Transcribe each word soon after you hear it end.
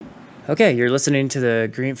Okay, you're listening to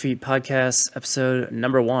the Green Feet Podcast, episode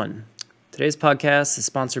number 1. Today's podcast is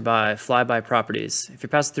sponsored by Flyby Properties. If you're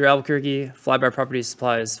passing through Albuquerque, Flyby Properties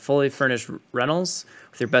supplies fully furnished rentals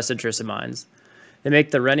with your best interest in mind. They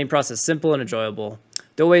make the renting process simple and enjoyable.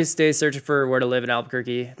 Don't waste days searching for where to live in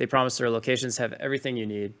Albuquerque. They promise their locations have everything you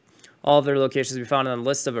need. All of their locations will be found on the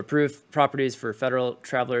list of approved properties for federal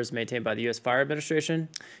travelers maintained by the U.S. Fire Administration.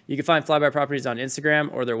 You can find Flyby Properties on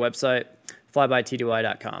Instagram or their website,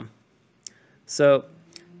 flybytdy.com. So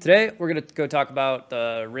today we're going to go talk about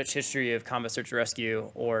the rich history of Combat Search and Rescue,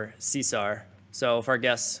 or CSAR. So for our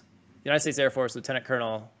guests, United States Air Force Lt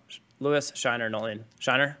Col Louis, SHINER, Nolting.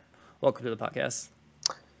 SHINER, welcome to the podcast.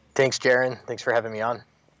 Thanks, Jaron. Thanks for having me on.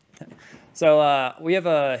 So we have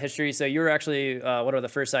a history. So you were actually one of the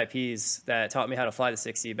first IPs that taught me how to fly the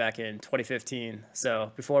 60 back in 2015. So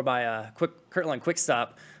before my Kirtland quick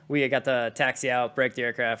stop, we got the taxi out, break the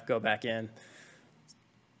aircraft, go back in.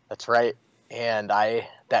 That's right. And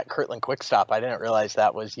that Kirtland quick stop, I didn't realize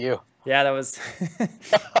that was you. Yeah, that was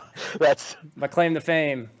that's my claim to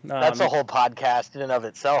fame. That's a whole podcast in and of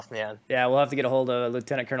itself, man. Yeah, we'll have to get a hold of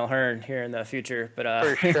Lieutenant Colonel Hearn here in the future.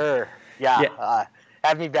 But for sure. Yeah.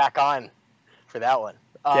 Have me back on for that one.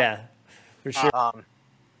 Yeah, for sure.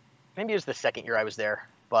 Maybe it was the second year I was there,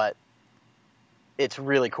 but it's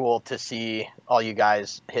really cool to see all you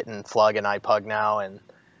guys hitting Flug and iPug now and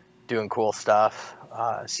doing cool stuff.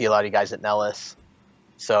 See a lot of you guys at Nellis.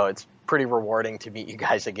 So it's pretty rewarding to meet you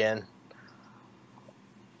guys again.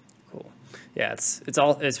 Cool. Yeah, it's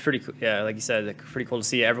pretty cool. Yeah, like you said, pretty cool to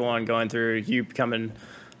see everyone going through, you coming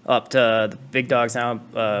up to the big dogs now,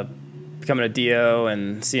 becoming a DO,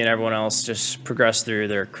 and seeing everyone else just progress through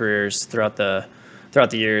their careers throughout the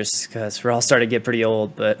years, because we're all starting to get pretty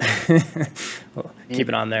old, but we'll keep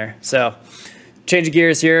it on there. So changing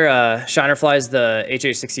gears here, SHINER flies the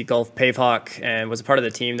HH-60 Gulf Pavehawk and was a part of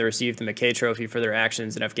the team that received the Mackay Trophy for their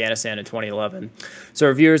actions in Afghanistan in 2011. So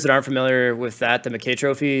for viewers that aren't familiar with that, the Mackay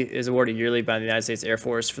Trophy is awarded yearly by the United States Air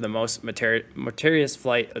Force for the most meritorious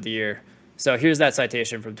flight of the year. So here's that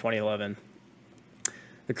citation from 2011.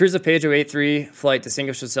 The crews of Page 083 flight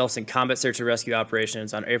distinguished themselves in combat search and rescue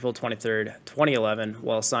operations on April 23, 2011,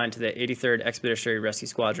 while assigned to the 83rd Expeditionary Rescue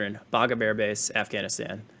Squadron, Bagram Air Base,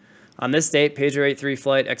 Afghanistan. On this date, Page 083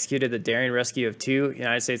 flight executed the daring rescue of 2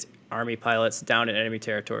 United States Army pilots down in enemy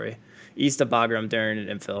territory, east of Bagram during an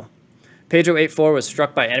infill. Page 084 was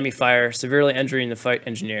struck by enemy fire, severely injuring the flight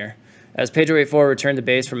engineer. As Page 084 returned to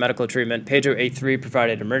base for medical treatment, Page 083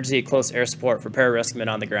 provided emergency close air support for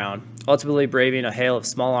pararescuemen on the ground, ultimately braving a hail of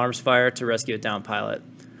small arms fire to rescue a downed pilot.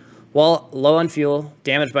 While low on fuel,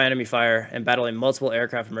 damaged by enemy fire, and battling multiple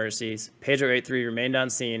aircraft emergencies, Page 083 remained on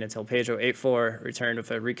scene until Page 084 returned with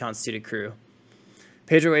a reconstituted crew.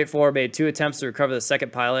 Page 084 made 2 attempts to recover the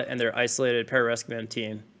second pilot and their isolated pararescueman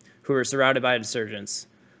team, who were surrounded by insurgents,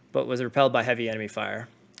 but was repelled by heavy enemy fire.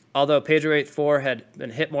 Although Page 084 had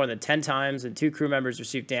been hit more than 10 times and 2 crew members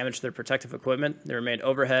received damage to their protective equipment, they remained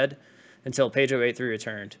overhead until Page 083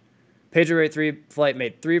 returned. Page 083 flight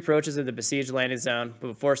made 3 approaches in the besieged landing zone, but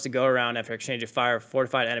was forced to go around after exchanging fire with a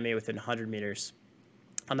fortified enemy within 100 meters.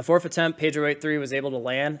 On the 4th attempt, Page 083 was able to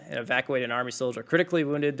land and evacuate an Army soldier critically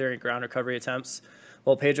wounded during ground recovery attempts,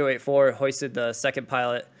 while Page 084 hoisted the second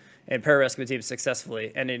pilot and pararescue team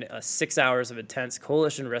successfully, ending 6 hours of intense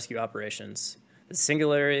coalition rescue operations. The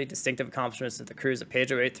singularly distinctive accomplishments of the crews of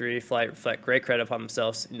Page 083 flight reflect great credit upon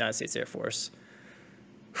themselves in the United States Air Force.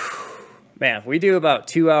 Man, we do about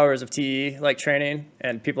 2 hours of TE like training,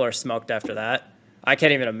 and people are smoked after that. I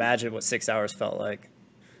can't even imagine what 6 hours felt like.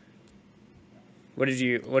 What did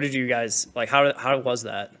you guys like? How was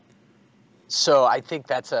that? So I think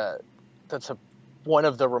that's one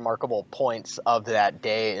of the remarkable points of that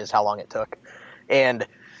day is how long it took, and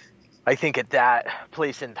I think at that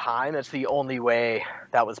place in time, it's the only way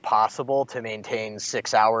that was possible to maintain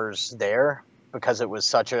 6 hours there, because it was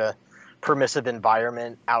such a permissive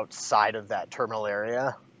environment outside of that terminal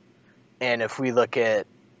area. And if we look at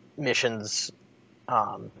missions,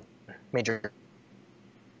 major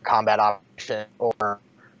combat operation or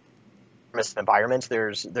permissive environments,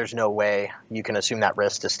 there's no way you can assume that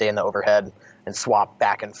risk to stay in the overhead and swap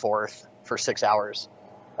back and forth for 6 hours.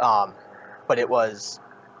 But it was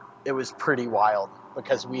pretty wild,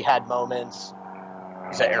 because we had moments,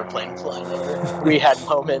 there's an airplane flying over. We had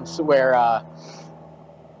moments where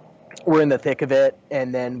we're in the thick of it,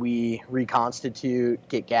 and then we reconstitute,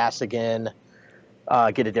 get gas again,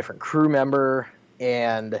 get a different crew member,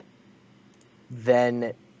 and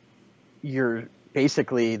then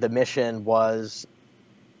the mission was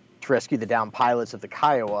to rescue the downed pilots of the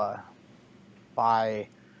Kiowa by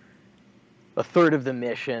a third of the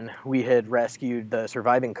mission, we had rescued the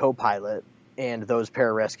surviving co-pilot and those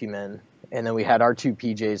pararescue men, and then we had our 2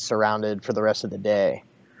 PJs surrounded for the rest of the day.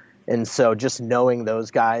 And so just knowing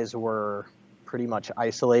those guys were pretty much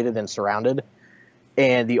isolated and surrounded,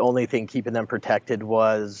 and the only thing keeping them protected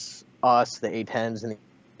was us, the A-10s, and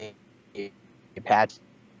the Apaches.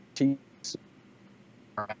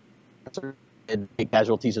 Big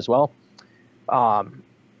casualties as well.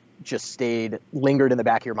 Just lingered in the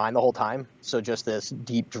back of your mind the whole time. So just this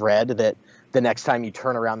deep dread that the next time you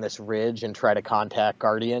turn around this ridge and try to contact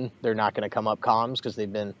Guardian, they're not going to come up comms because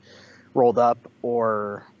they've been rolled up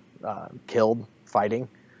or killed fighting.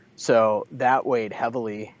 So that weighed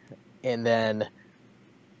heavily. And then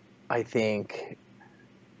I think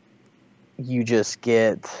you just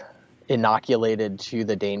get inoculated to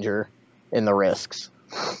the danger and the risks.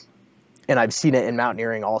 And I've seen it in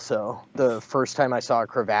mountaineering also. The first time I saw a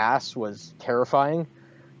crevasse was terrifying,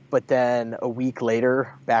 but then a week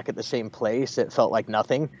later, back at the same place, it felt like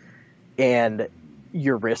nothing. And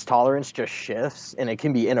your risk tolerance just shifts, and it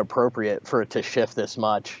can be inappropriate for it to shift this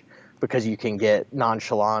much because you can get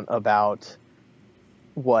nonchalant about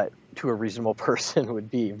what to a reasonable person would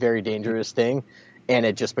be a very dangerous thing, and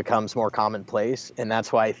it just becomes more commonplace. And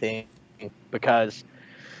that's why I think, because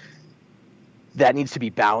that needs to be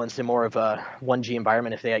balanced in more of a 1G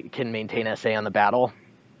environment if they can maintain SA on the battle.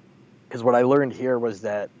 Because what I learned here was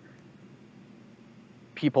that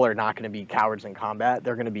people are not going to be cowards in combat.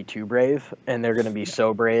 They're going to be too brave, and they're going to be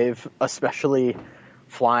so brave, especially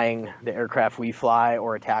flying the aircraft we fly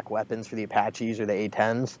or attack weapons for the Apaches or the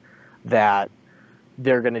A-10s, that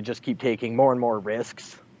they're going to just keep taking more and more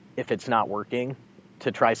risks if it's not working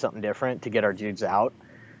to try something different to get our dudes out.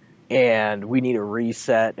 And we need to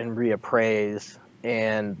reset and reappraise.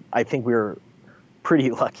 And I think we were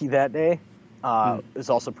pretty lucky that day. It was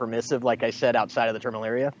also permissive, like I said, outside of the terminal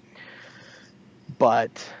area.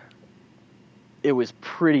 But it was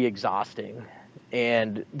pretty exhausting.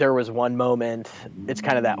 And there was one moment, it's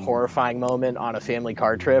kind of that horrifying moment on a family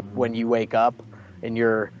car trip when you wake up and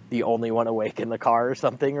you're the only one awake in the car or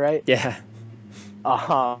something, right? Yeah.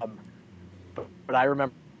 But I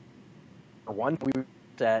remember one,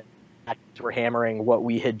 we're hammering what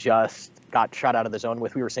we had just got shot out of the zone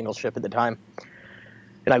with. We were single ship at the time.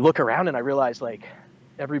 And I look around and I realize, like,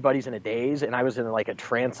 everybody's in a daze, and I was in like a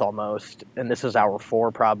trance almost. And this is hour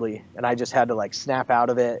 4 probably. And I just had to like snap out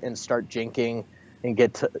of it and start jinking and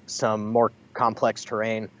get to some more complex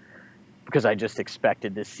terrain, because I just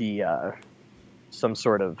expected to see some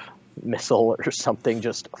sort of missile or something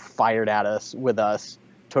just fired at us with us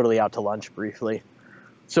totally out to lunch briefly.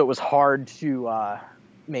 So it was hard to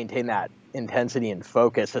maintain that intensity and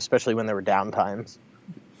focus, especially when there were downtimes.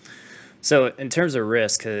 So in terms of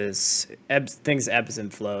risk, because things ebbs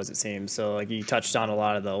and flows, it seems. So like you touched on a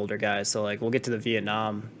lot of the older guys. So like we'll get to the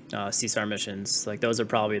Vietnam CSAR missions. Like those are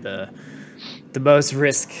probably the most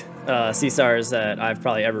risk CSARs that I've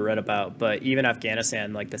probably ever read about. But even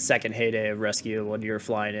Afghanistan, like the second heyday of rescue when you were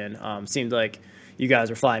flying in, seemed like you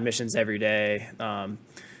guys were flying missions every day,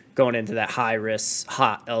 going into that high risk,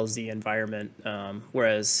 hot LZ environment.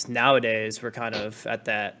 Whereas nowadays we're kind of at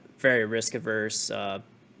that very risk averse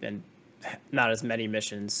and not as many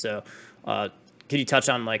missions. So could you touch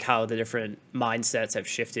on like how the different mindsets have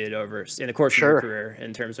shifted over in the course of your career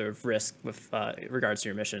in terms of risk with regards to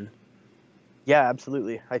your mission? Yeah,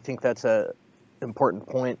 absolutely. I think that's a important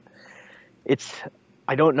point.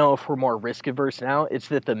 I don't know if we're more risk averse now. It's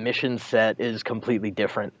that the mission set is completely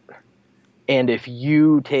different. And if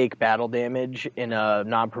you take battle damage in a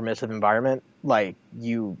non-permissive environment, like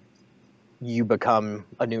you become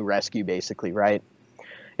a new rescue basically, right?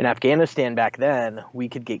 In Afghanistan back then, we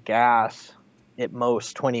could get gas at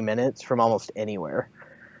most 20 minutes from almost anywhere.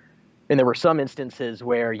 And there were some instances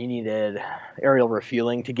where you needed aerial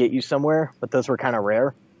refueling to get you somewhere, but those were kind of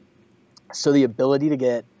rare. So the ability to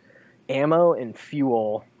get ammo and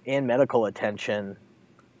fuel and medical attention,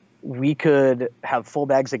 we could have full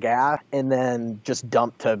bags of gas and then just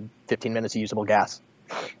dump to 15 minutes of usable gas.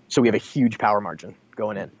 So we have a huge power margin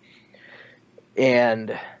going in.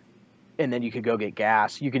 And then you could go get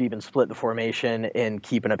gas. You could even split the formation and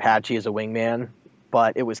keep an Apache as a wingman.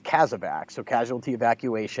 But it was CASEVAC, so casualty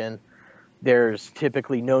evacuation. There's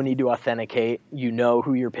typically no need to authenticate. You know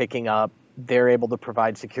who you're picking up. They're able to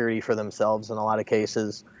provide security for themselves in a lot of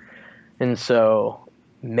cases. And so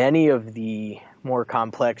many of the more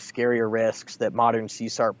complex, scarier risks that modern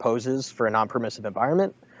CSAR poses for a non-permissive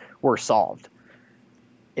environment were solved.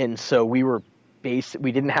 And so we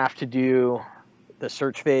didn't have to do the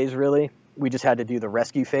search phase, really. We just had to do the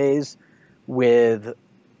rescue phase with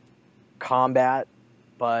combat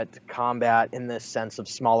but combat in this sense of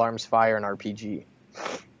small arms fire and RPG.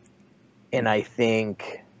 And I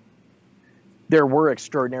think there were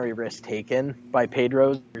extraordinary risks taken by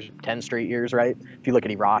Pedro's 10 straight years, right? If you look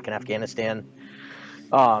at Iraq and Afghanistan,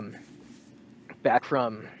 back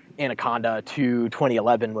from Anaconda to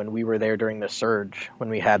 2011 when we were there during the surge,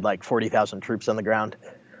 when we had like 40,000 troops on the ground.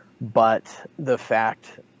 But the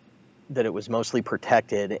fact that it was mostly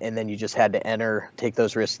protected and then you just had to take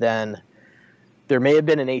those risks then, there may have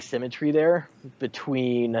been an asymmetry there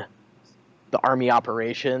between the Army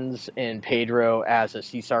operations and Pedro as a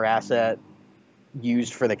CSAR asset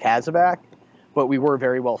used for the CASEVAC, but we were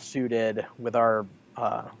very well suited with our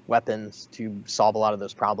weapons to solve a lot of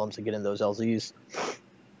those problems and get in those LZs.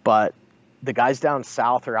 But the guys down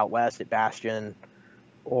south or out west at Bastion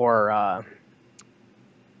or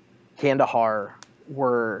Kandahar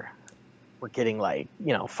were getting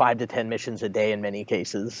 5 to 10 missions a day in many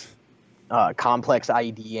cases. Complex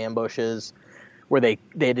IED ambushes where they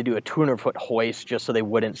had to do a 200-foot hoist just so they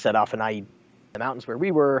wouldn't set off an IED. In the mountains where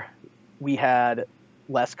we had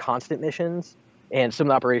less constant missions, and some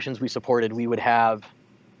of the operations we supported, we would have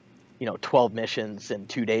 12 missions in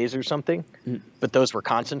 2 days or something, but those were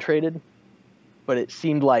concentrated. But it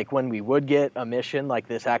seemed like when we would get a mission like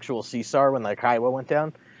this actual CSAR, when like Iowa went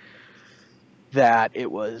down, that it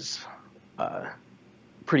was a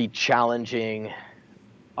pretty challenging,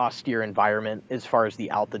 austere environment as far as the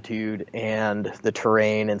altitude and the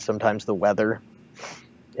terrain and sometimes the weather.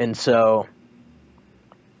 And so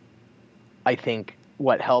I think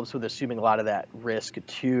what helps with assuming a lot of that risk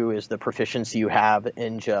too is the proficiency you have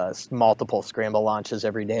in just multiple scramble launches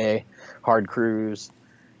every day, hard crews,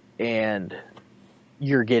 and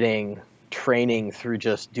you're getting training through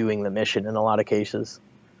just doing the mission in a lot of cases.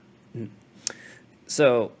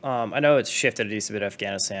 So I know it's shifted a decent bit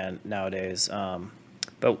Afghanistan nowadays,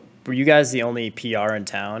 but were you guys the only PR in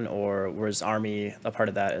town, or was Army a part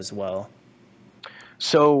of that as well?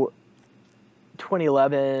 So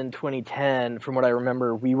 2011, 2010, from what I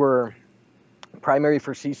remember, we were primary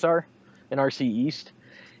for CSAR in RC East,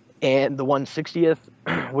 and the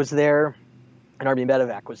 160th was there, and Army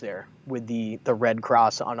Medevac was there with the Red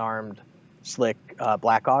Cross unarmed slick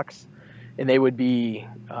Blackhawks, and they would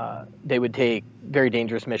take very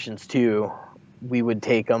dangerous missions too. We would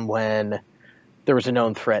take them when there was a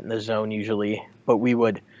known threat in the zone usually, but we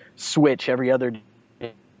would switch every other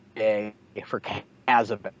day for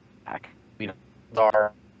CASEVAC.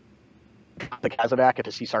 The CASEVAC if a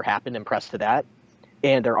CSAR happened and pressed to that.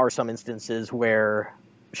 And there are some instances where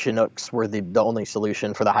Chinooks were the only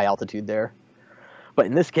solution for the high altitude there. But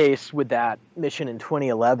in this case, with that mission in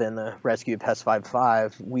 2011, the rescue of PES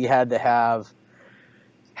 55, we had to have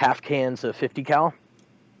half cans of 50 cal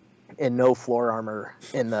and no floor armor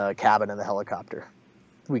in the cabin of the helicopter.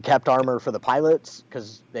 We kept armor for the pilots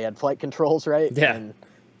because they had flight controls, right? Yeah. And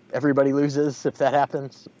everybody loses if that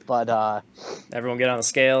happens. But everyone get on the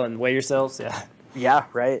scale and weigh yourselves. Yeah. Yeah,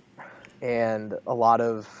 right. And a lot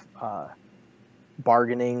of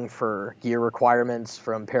bargaining for gear requirements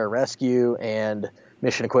from pararescue and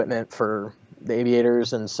mission equipment for the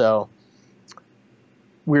aviators. And so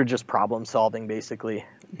we're just problem solving basically.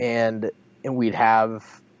 And we'd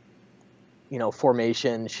have,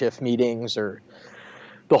 formation shift meetings or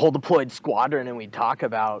the whole deployed squadron. And we'd talk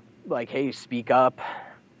about like, hey, speak up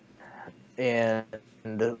and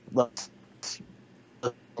let's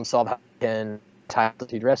solve how we can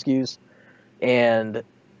altitude rescues. And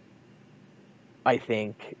I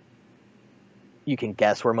think you can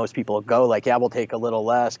guess where most people go. Like, yeah, we'll take a little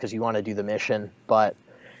less because you want to do the mission, but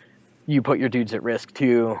you put your dudes at risk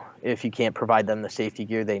too if you can't provide them the safety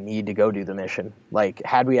gear they need to go do the mission. Like,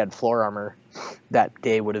 had we had floor armor, that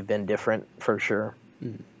day would have been different for sure.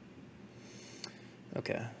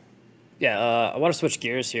 Okay. Yeah, I want to switch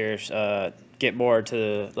gears here, get more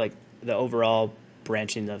to like the overall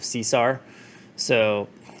branching of CSAR. So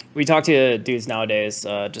we talk to dudes nowadays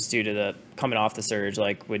just due to the coming off the surge,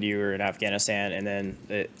 like when you were in Afghanistan, and then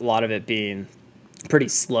a lot of it being pretty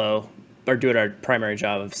slow, or doing our primary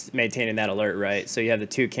job of maintaining that alert, right? So you have the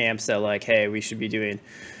two camps that like, hey, we should be doing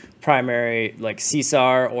primary like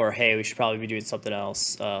CSAR, or hey, we should probably be doing something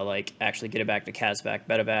else, like actually get it back to CASEVAC,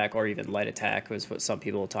 medevac, or even light attack was what some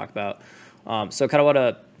people will talk about. So kind of want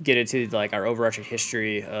to get into like our overarching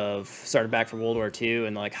history of starting back from World War II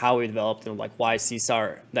and like how we developed and like why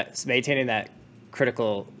CSAR, that's maintaining that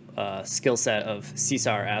critical skill set of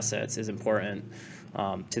CSAR assets is important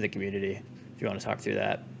to the community. If you want to talk through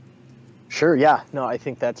that. Sure. Yeah. No, I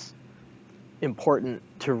think that's important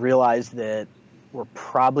to realize that we're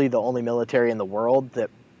probably the only military in the world that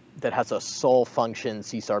has a sole function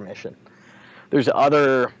CSAR mission. there's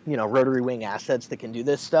other, rotary wing assets that can do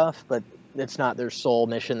this stuff, but it's not their sole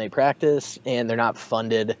mission they practice, and they're not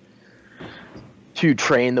funded to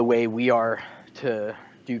train the way we are to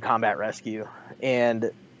do combat rescue.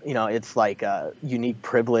 And, it's like a unique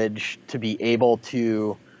privilege to be able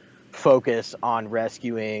to focus on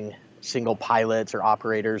rescuing single pilots or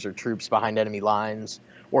operators or troops behind enemy lines,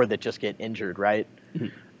 or that just get injured, right?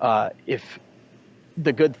 Mm-hmm. If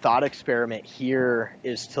the good thought experiment here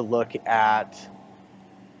is to look at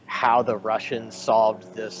how the Russians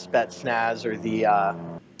solved the Spetsnaz or the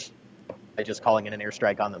by just calling it an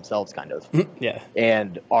airstrike on themselves, kind of. Yeah.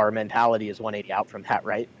 And our mentality is 180 out from that,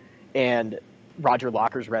 right? And Roger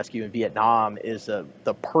Locker's rescue in Vietnam is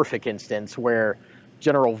the perfect instance where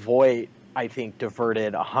General Voigt, I think,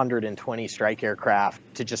 diverted 120 strike aircraft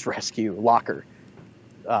to just rescue Locker,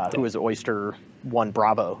 who was Oyster 1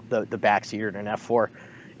 Bravo, the backseater in an F-4.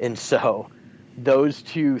 And so those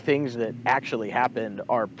two things that actually happened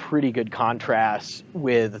are pretty good contrasts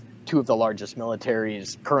with two of the largest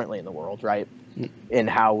militaries currently in the world, right? In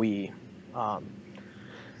how we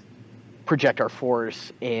project our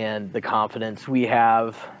force and the confidence we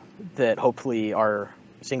have that hopefully our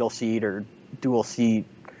single seat or dual seat,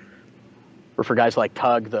 or for guys like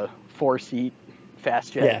Tug, the 4-seat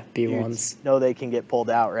fast jet B1s, know they can get pulled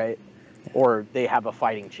out, right? Yeah. Or they have a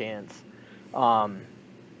fighting chance. And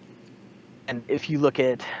if you look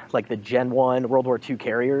at like the Gen 1 World War II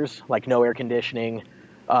carriers, like no air conditioning,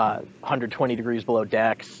 120 degrees below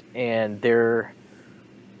decks, and they're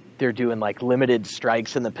doing like limited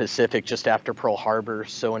strikes in the Pacific just after Pearl Harbor.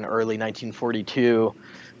 So in early 1942,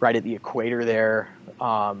 right at the equator there,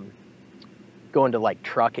 going to like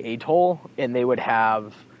Truk Atoll, and they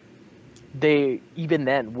even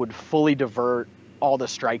then would fully divert all the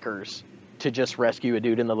strikers to just rescue a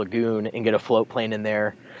dude in the lagoon and get a float plane in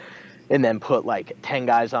there, and then put like 10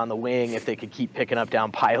 guys on the wing if they could keep picking up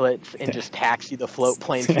down pilots, and just taxi the float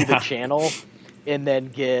plane through the channel, and then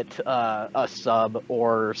get a sub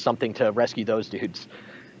or something to rescue those dudes.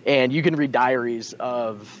 And you can read diaries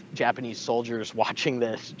of Japanese soldiers watching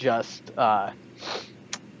this,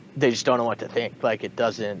 they just don't know what to think. Like, it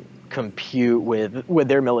doesn't compute with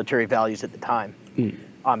their military values at the time.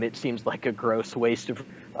 It seems like a gross waste of,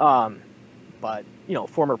 but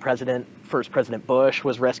former first President Bush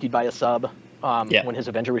was rescued by a sub when his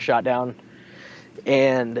Avenger was shot down.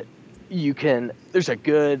 And there's a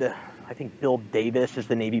good, I think Bill Davis is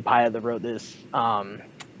the Navy pilot that wrote this,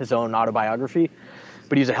 his own autobiography,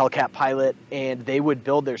 but he was a Hellcat pilot, and they would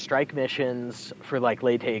build their strike missions for like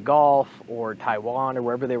Leyte Gulf or Taiwan or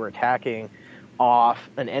wherever they were attacking off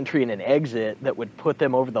an entry and an exit that would put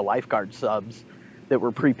them over the lifeguard subs that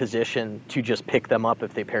were pre-positioned to just pick them up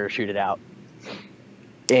if they parachuted out.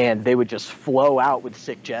 And they would just flow out with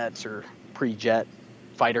sick jets or pre-jet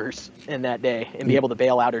fighters in that day and be able to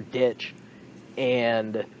bail out or ditch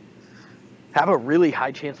and have a really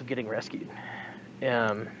high chance of getting rescued.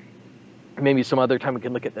 Maybe some other time we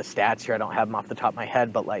can look at the stats here. I don't have them off the top of my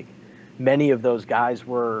head, but like many of those guys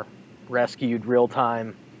were rescued real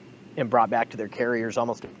time and brought back to their carriers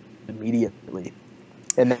almost immediately.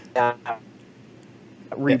 And that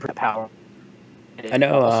reprint power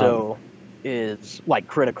also is like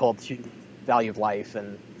critical to value of life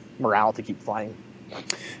and morale to keep flying.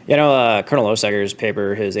 Colonel Osegger's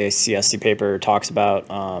paper, his ACSC paper, talks about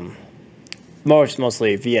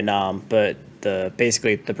mostly Vietnam, but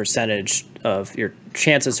basically the percentage of your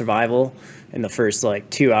chance of survival in the first like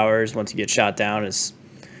 2 hours once you get shot down is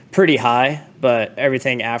pretty high, but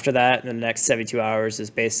everything after that in the next 72 hours is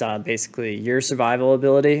based on basically your survival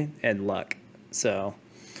ability and luck. So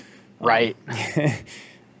right. I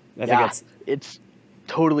think it's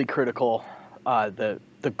totally critical. The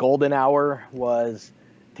golden hour was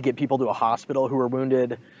to get people to a hospital who were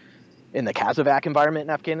wounded in the Kazovac environment in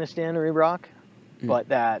Afghanistan or Iraq, but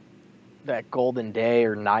that golden day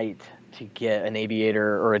or night to get an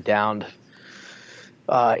aviator or a downed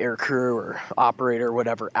air crew or operator or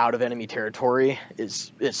whatever out of enemy territory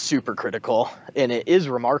is super critical. And it is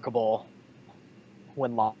remarkable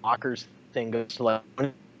when Locker's thing goes to like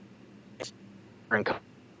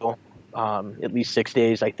at least 6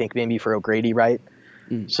 days, I think, maybe for O'Grady, right?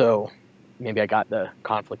 So maybe I got the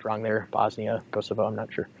conflict wrong there. Bosnia, Kosovo, I'm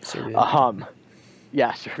not sure. Serbia.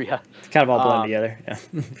 Yeah, Serbia. It's kind of all blend together,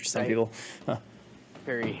 for some people. Huh.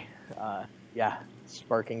 Very,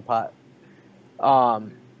 sparking pot.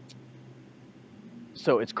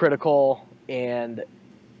 So it's critical, and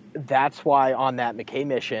that's why on that Mackay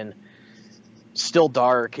mission, still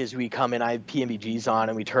dark as we come in, I have PMBGs on,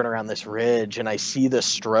 and we turn around this ridge, and I see the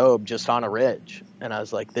strobe just on a ridge, and I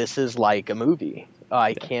was like, this is like a movie.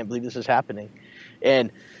 I can't believe this is happening.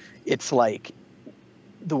 And it's like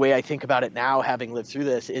the way I think about it now, having lived through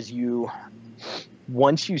this, is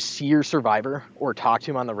once you see your survivor or talk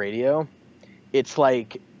to him on the radio, it's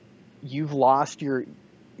like you've lost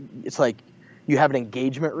it's like you have an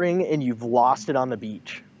engagement ring and you've lost it on the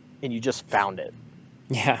beach and you just found it.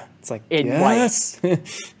 Yeah. It's like, and yes. like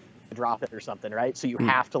drop it or something, right? So you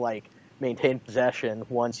have to like maintain possession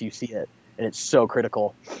once you see it. And it's so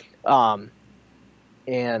critical.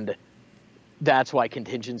 And that's why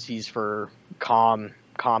contingencies for calm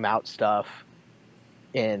out stuff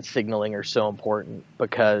and signaling are so important,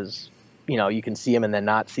 because, you know, you can see him and then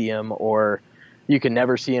not see him, or you can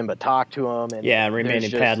never see him but talk to him. And yeah,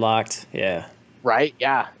 remaining padlocked. Yeah. Right.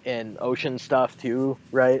 Yeah. And ocean stuff too,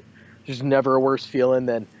 right? There's never a worse feeling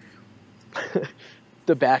than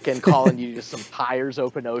the back end calling you just some tires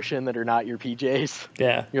open ocean that are not your PJs.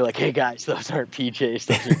 Yeah. You're like, hey guys, those aren't PJs,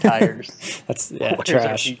 those are tires. That's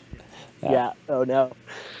trash. Yeah. Oh no.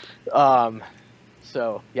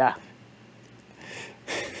 So yeah.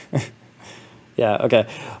 Yeah. Okay.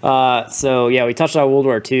 So yeah, we touched on World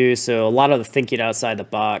War II. So a lot of the thinking outside the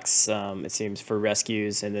box, it seems, for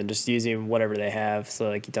rescues, and then just using whatever they have. So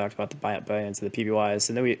like you talked about the buy-ins and the PBYs,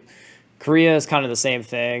 and then Korea is kind of the same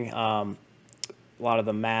thing. A lot of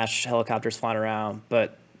the MASH helicopters flying around,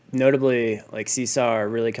 but notably, like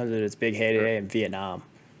CSAR really comes at its big heyday in Vietnam.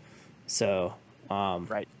 So,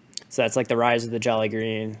 right. So that's like the rise of the Jolly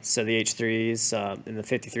Green. So the H3s and the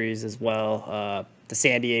 53s as well. The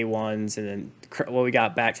Sandy A1s, and then what we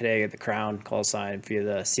got back today, the Crown call sign via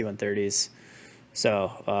the C-130s.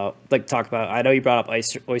 So, like, talk about, I know you brought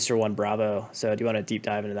up Oyster 1 Bravo. So do you want to deep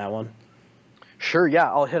dive into that one? Sure. Yeah.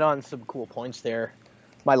 I'll hit on some cool points there.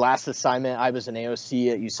 My last assignment, I was an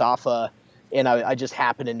AOC at USAFA, and I just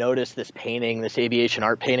happened to notice this painting, this aviation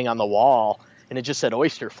art painting on the wall, and it just said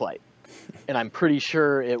Oyster Flight. And I'm pretty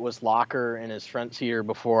sure it was Locker and his front seater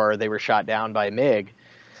before they were shot down by MiG.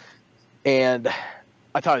 And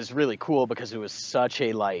I thought it was really cool because it was such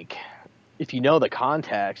a, like, if you know the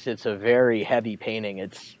context, it's a very heavy painting.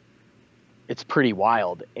 It's pretty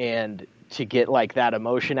wild. And to get like that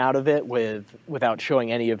emotion out of it without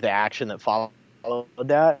showing any of the action that followed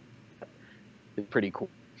that, it's pretty cool.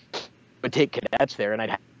 I would take cadets there,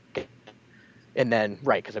 and then,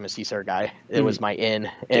 right, because I'm a CSAR guy, it was my in,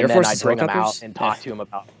 and then I'd bring them out and talk to them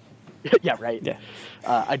about, yeah, right. Yeah.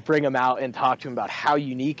 I'd bring them out and talk to them about how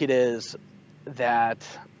unique it is that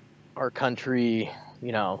our country,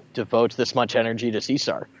 you know, devotes this much energy to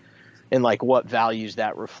CSAR, and like what values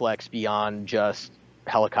that reflects beyond just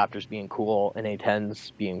helicopters being cool and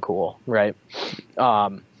A-10s being cool, right?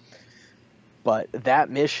 But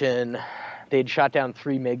that mission, they'd shot down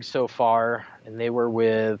 3 MiGs so far, and they were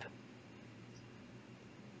with,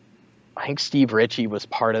 I think Steve Ritchie was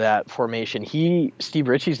part of that formation. Steve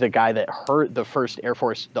Ritchie's the guy that heard the first Air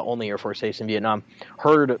Force, the only Air Force base in Vietnam,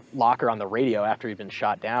 heard Locker on the radio after he'd been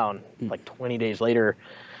shot down like 20 days later,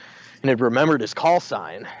 and had remembered his call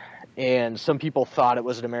sign. And some people thought it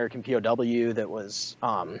was an American POW that was,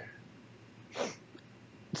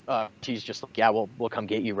 she's just like, yeah, we'll come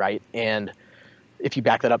get you, right? And if you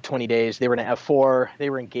back that up 20 days, they were in an F4,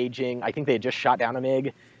 they were engaging, I think they had just shot down a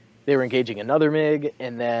MiG, they were engaging another MiG,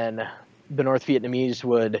 and then the North Vietnamese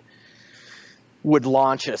would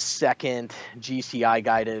launch a second GCI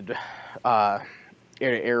guided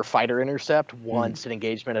air fighter intercept once an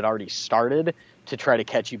engagement had already started, to try to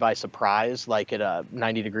catch you by surprise, like at a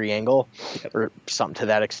 90-degree angle, or something to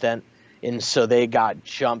that extent. And so they got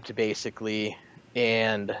jumped basically,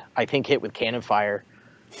 and I think hit with cannon fire.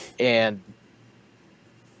 And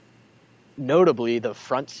notably, the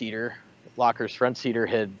front seater, Locker's front seater,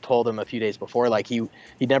 had told him a few days before, like he'd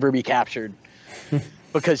never be captured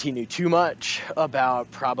because he knew too much about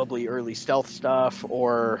probably early stealth stuff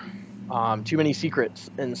or too many secrets.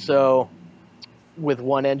 And so with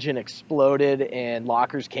one engine exploded and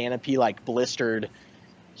Locker's canopy like blistered,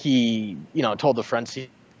 he, you know, told the front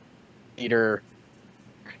seater,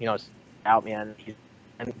 you know, out, man.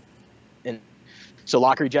 And so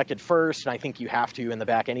Locker ejected first, and I think you have to in the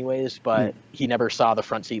back anyways, but he never saw the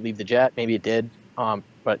front seat leave the jet. Maybe it did,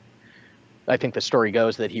 but I think the story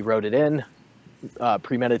goes that he wrote it in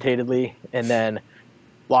premeditatedly, and then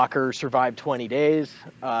Locker survived 20 days,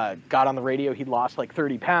 got on the radio, he'd lost like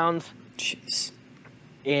 30 pounds. Jeez.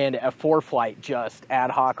 And a F4 flight just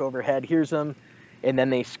ad hoc overhead hears him, and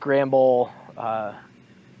then they scramble,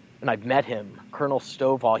 and I've met him, Colonel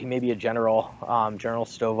Stovall, he may be a general, General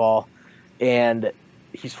Stovall, and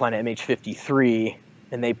he's flying an MH-53,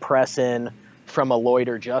 and they press in from a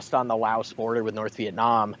loiter just on the Laos border with North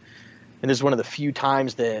Vietnam. And this is one of the few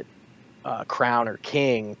times that Crown or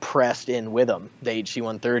King pressed in with them, the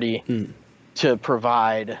HC-130, to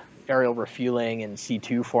provide aerial refueling in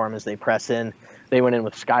C2 form as they press in. They went in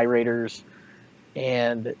with Sky Raiders,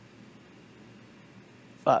 and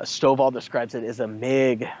Stovall describes it as a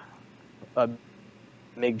MiG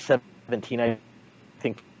 17, I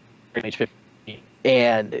think, MH-50.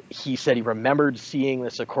 And he said he remembered seeing the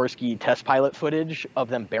Sikorsky test pilot footage of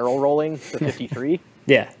them barrel rolling the 53.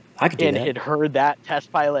 Yeah, I could do and that. had heard that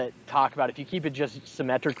test pilot talk about if you keep it just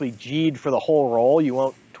symmetrically G'd for the whole roll, you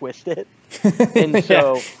won't twist it. And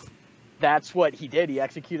so that's what he did. He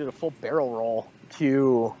executed a full barrel roll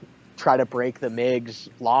to try to break the MiG's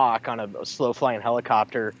lock on a slow-flying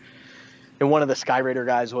helicopter. And one of the Sky Raider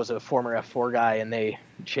guys was a former F4 guy, and they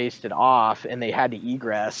chased it off, and they had to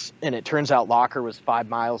egress. And it turns out Locker was 5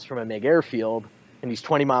 miles from a MiG airfield, and he's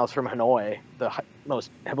 20 miles from Hanoi, the most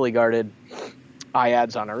heavily guarded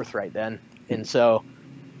IADs on Earth right then. And so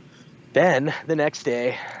then the next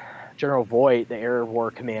day, General Voigt, the Air War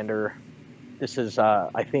Commander, this is,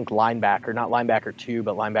 I think, linebacker, not linebacker 2,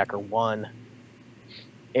 but linebacker 1,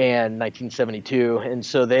 and 1972. And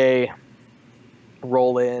so they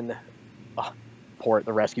roll in, port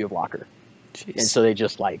the rescue of Locker. Jeez. And so they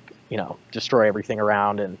just destroy everything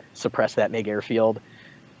around and suppress that MiG airfield.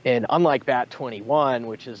 And unlike Bat 21,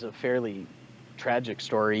 which is a fairly tragic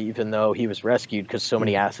story, even though he was rescued because so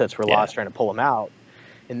many assets were lost trying to pull him out,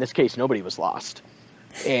 in this case, nobody was lost.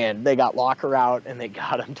 And they got Locker out, and they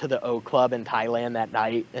got him to the O Club in Thailand that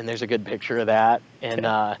night. And there's a good picture of that.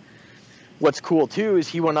 And what's cool, too, is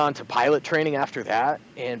he went on to pilot training after that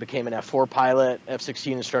and became an F4 pilot,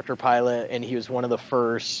 F-16 instructor pilot, and he was one of the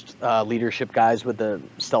first leadership guys with the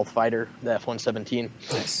stealth fighter, the F-117.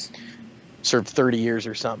 Nice. Served 30 years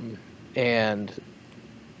or something. And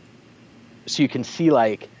so you can see,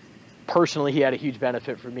 personally, he had a huge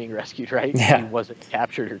benefit from being rescued, right? Yeah. He wasn't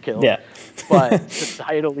captured or killed. Yeah. But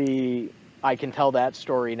societally, I can tell that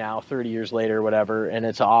story now 30 years later or whatever, and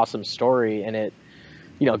it's an awesome story, and it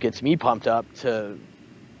gets me pumped up to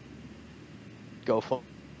go fly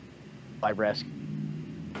rescue.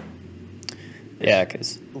 Yeah,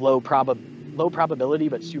 because low probability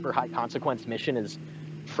but super high consequence mission is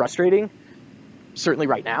frustrating. Certainly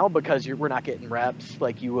right now, because we're not getting reps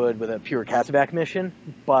like you would with a pure CASEVAC mission,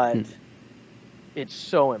 but it's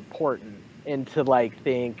so important. And to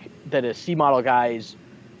think that a C model guys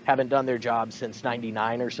haven't done their job since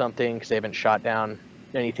 99 or something because they haven't shot down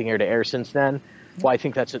anything air to air since then. Well, I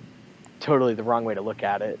think that's totally the wrong way to look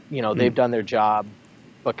at it. They've done their job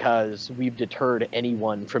because we've deterred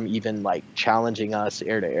anyone from even challenging us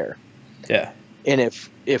air to air. Yeah. And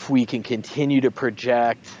if we can continue to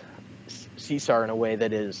project CSAR in a way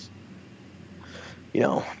that is,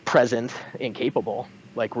 present and capable,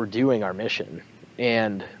 like we're doing our mission.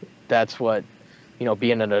 And that's what,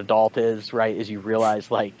 being an adult is, right? Is you realize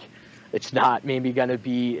it's not maybe going to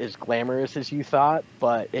be as glamorous as you thought,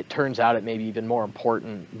 but it turns out it may be even more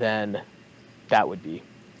important than that would be.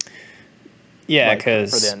 Yeah,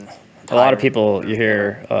 because a lot of people you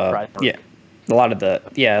hear, a lot of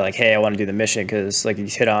hey, I want to do the mission because, you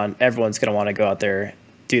hit on, everyone's going to want to go out there,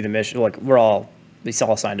 do the mission. We all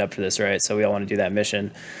signed up for this, right? So we all want to do that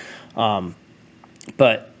mission.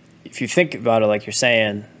 But if you think about it, like you're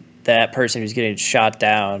saying, that person who's getting shot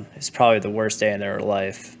down is probably the worst day in their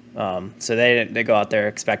life. So they go out there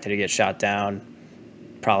expected to get shot down,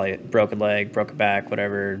 probably broken leg, broken back,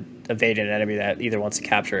 whatever, evading an enemy that either wants to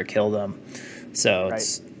capture or kill them. So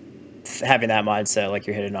it's having that mindset, like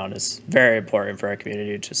you're hitting on, is very important for our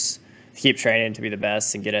community. Just keep training to be the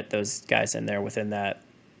best and get at those guys in there within that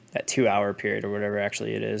 2 hour period or whatever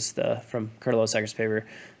actually it is, from Colonel Osecker's paper,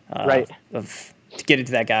 to get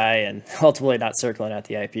into that guy and ultimately not circling at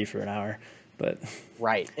the IP for an hour. But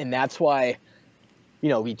and that's why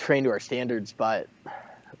we train to our standards, but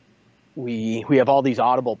we have all these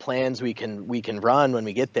audible plans we can run when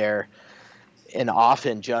we get there, and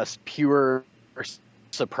often just pure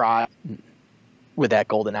surprise with that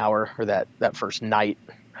golden hour or that first night,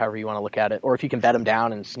 however you want to look at it, or if you can bet them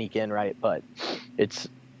down and sneak in, right? But it's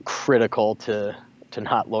critical to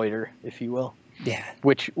not loiter, if you will. Yeah.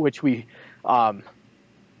 Which we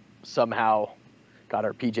somehow got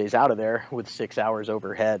our PJs out of there with 6 hours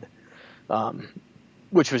overhead,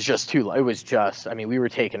 which was just too low. It was just, we were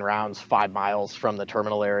taking rounds 5 miles from the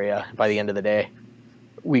terminal area by the end of the day.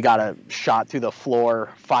 We got a shot through the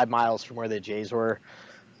floor 5 miles from where the Jays were,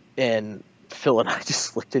 and Phil and I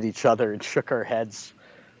just looked at each other and shook our heads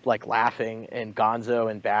laughing, and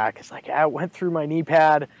Gonzo and back is it went through my knee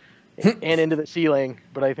pad and into the ceiling,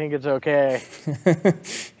 but I think it's okay.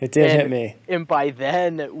 It did hit me. And by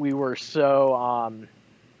then we were so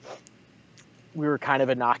we were kind of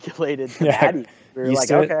inoculated to Maddie. We were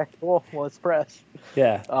okay, cool, well, let's press.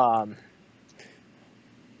 Yeah.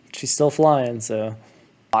 she's still flying. So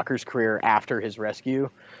Walker's career after his rescue,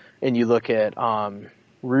 and you look at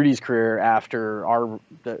Rudy's career after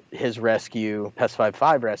his rescue, PES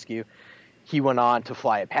 5.5 rescue. He went on to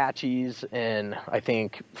fly Apaches and I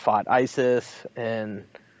think fought ISIS, and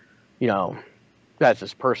that's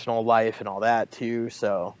his personal life and all that too.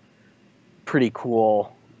 So pretty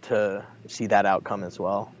cool to see that outcome as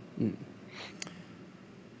well.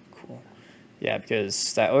 Cool. Yeah,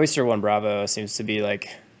 because that Oyster 1 Bravo seems to be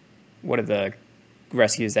like one of the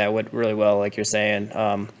rescues that went really well, like you're saying.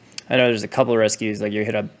 I know there's a couple of rescues, like you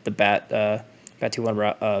hit up the Bat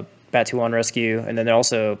 2-1 rescue, and then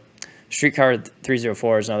also Streetcar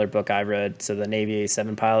 304 is another book I've read. So the Navy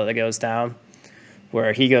A7 pilot that goes down,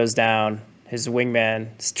 where he goes down, his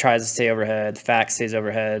wingman tries to stay overhead, the FAC stays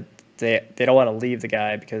overhead. They don't want to leave the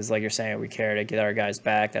guy because, like you're saying, we care to get our guys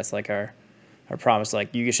back. That's like our promise.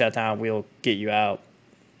 Like, you get shut down, we'll get you out.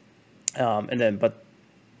 But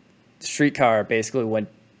Streetcar basically went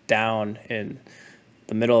down in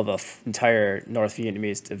the middle of an entire North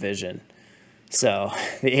Vietnamese division. So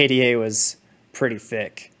the ADA was pretty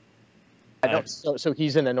thick. So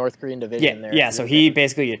he's in the North Korean division there. Yeah, so he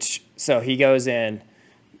basically he goes in,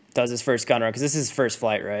 does his first gun run, because this is his first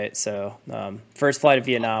flight, right? So first flight of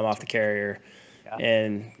Vietnam off the carrier,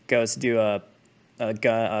 and goes to do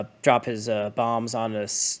drop his bombs on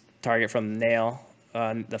this target from Nail,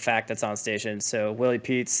 on the FAC that's on station. So Willie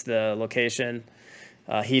Pete's the location.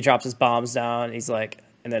 He drops his bombs down. He's like,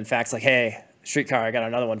 and then FAC's like, hey, Streetcar, I got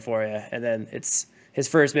another one for you. And then it's his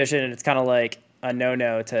first mission, and it's kind of like a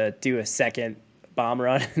no-no to do a second bomb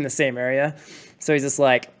run in the same area. So he's just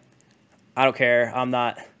like, I don't care. I'm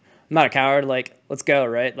not a coward. Like, let's go,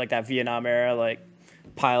 right? Like that Vietnam era, like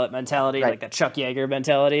pilot mentality, like that Chuck Yeager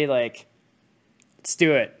mentality. Like, let's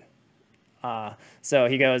do it. So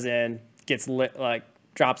he goes in, gets lit, like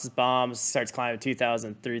drops his bombs, starts climbing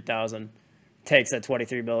 2,000, 3,000, takes that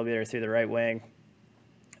 23 millimeter through the right wing,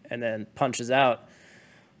 and then punches out.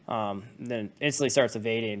 Then instantly starts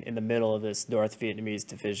evading in the middle of this North Vietnamese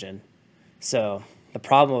division. So the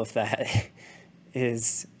problem with that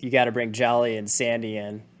is you got to bring Jolly and Sandy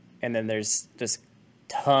in, and then there's just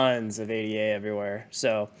tons of ADA everywhere.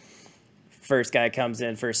 So first Sandy comes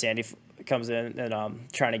in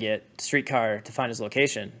and trying to get Streetcar to find his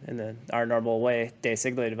location in our normal way, day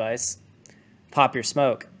signaling device. Pop your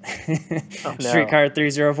smoke. Oh, no. Streetcar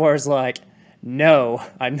 304 is like, no,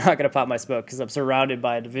 I'm not going to pop my smoke because I'm surrounded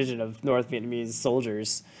by a division of North Vietnamese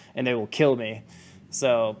soldiers and they will kill me.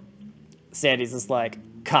 So Sandy's just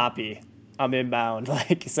like, copy, I'm inbound.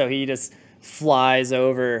 So he just flies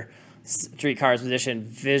over Streetcar's position,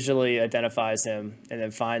 visually identifies him, and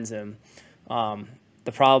then finds him.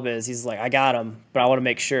 The problem is he's like, I got him, but I want to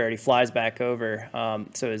make sure. And he flies back over.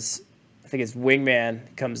 So I think his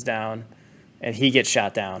wingman comes down and he gets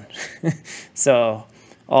shot down. So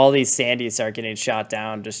all these Sandys start getting shot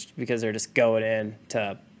down just because they're just going in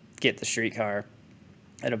to get the Streetcar.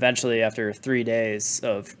 And eventually, after 3 days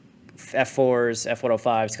of F4s,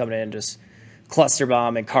 F-105s coming in, just cluster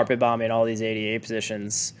bombing, carpet bombing all these ADA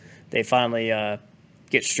positions, they finally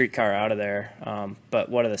get Streetcar out of there. But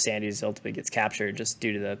one of the Sandys ultimately gets captured just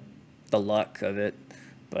due to the luck of it.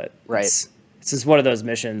 But it's just one of those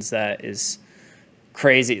missions that is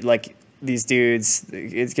crazy. Like, these dudes,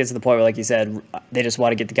 it gets to the point where, like you said, they just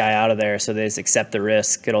want to get the guy out of there, so they just accept the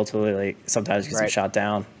risk. It ultimately sometimes gets them shot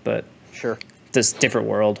down, but sure, just different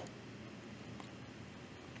world.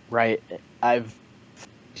 Right. I've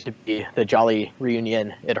to be the Jolly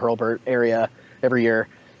reunion at Hurlburt area every year,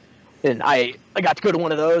 and I got to go to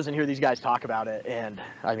one of those and hear these guys talk about it, and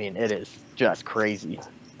I mean, it is just crazy.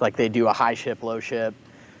 Like, they do a high ship, low ship,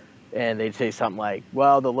 and they'd say something like,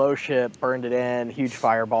 well, the low ship burned it in, huge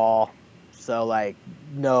fireball. So, like,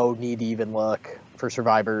 no need to even look for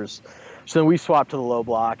survivors. So then we swapped to the low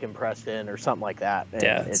block in Preston or something like that.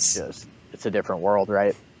 And it's a different world,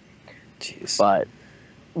 right? Jeez. But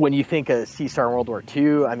when you think of CSAR in World War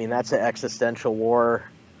II, I mean, that's an existential war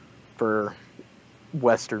for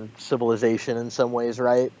Western civilization in some ways,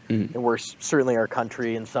 right? Mm-hmm. And we're certainly our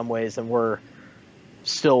country in some ways, and we're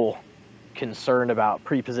still concerned about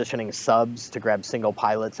pre-positioning subs to grab single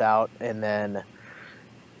pilots out. And then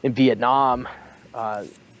in Vietnam,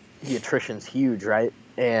 the attrition's huge, right?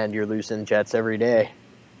 And you're losing jets every day,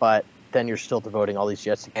 but then you're still devoting all these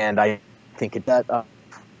jets. And I think at that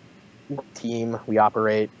team, we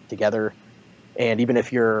operate together. And even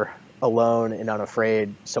if you're alone and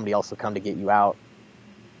unafraid, somebody else will come to get you out.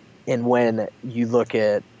 And when you look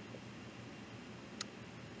at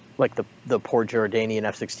like the poor Jordanian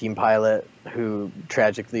F-16 pilot who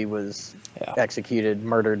tragically was executed,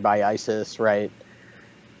 murdered by ISIS, right?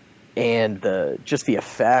 and the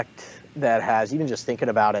effect that has, even just thinking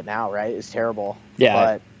about it now, right, is terrible. Yeah.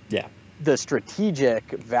 But Yeah. the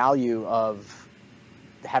strategic value of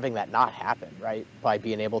having that not happen, right, by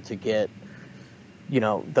being able to get,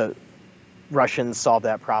 the Russians solve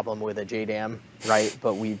that problem with a JDAM, right,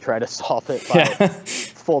 but we try to solve it by Yeah.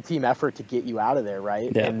 full team effort to get you out of there,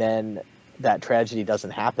 right? Yeah. And then that tragedy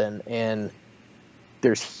doesn't happen, and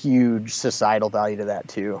there's huge societal value to that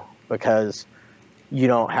too, because you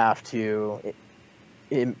don't have to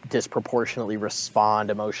disproportionately respond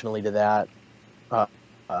emotionally to that,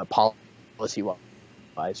 policy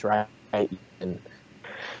wise, right? And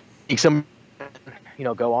make some,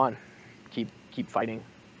 go on, keep fighting.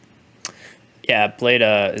 Yeah, Blade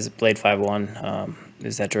is Blade 5-1.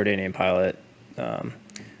 Is that Jordanian pilot?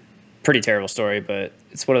 Pretty terrible story, but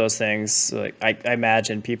it's one of those things. Like I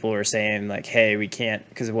imagine people were saying like, "Hey, we can't,"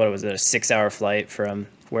 because what was it, a 6-hour flight from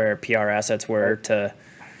where PR assets were Right. to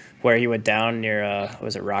where he went down near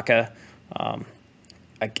was it Raqqa? Um,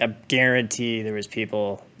 I guarantee there was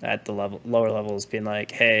people at the lower levels being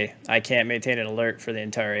like, "Hey, I can't maintain an alert for the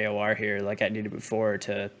entire AOR here. Like I need to move forward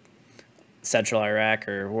to central Iraq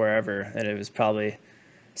or wherever," and it was probably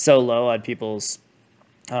so low on people's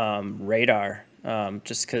radar,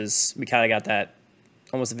 just because we kind of got that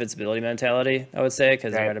almost invincibility mentality, I would say,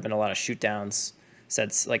 because there Right. had been a lot of shoot downs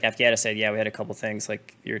since like Afghanistan. Yeah, we had a couple things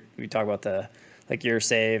like we talk about the like your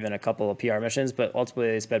save and a couple of PR missions, but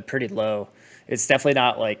ultimately it's been pretty low. It's definitely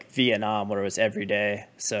not like Vietnam where it was every day.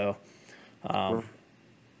 So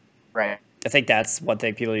Right. I think that's one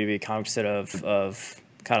thing people need to be cognizant of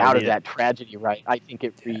kind of Out of lead. that tragedy, right? I think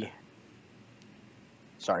Yeah.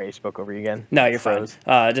 sorry, I spoke over you again. No, You you're fine.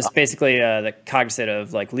 froze. Just basically the cognizant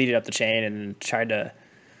of like leading up the chain and trying to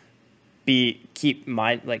keep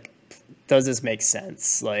mind like, does this make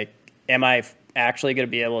sense? Like, am I actually going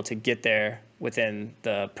to be able to get there within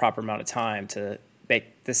the proper amount of time to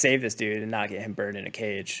save this dude and not get him burned in a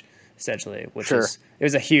cage, essentially? Which Sure. is it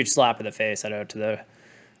was a huge slap in the face, I know, to the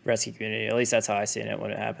rescue community. At least that's how I seen it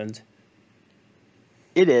when it happened.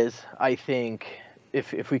 It is. I think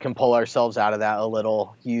if we can pull ourselves out of that a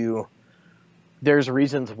little, there's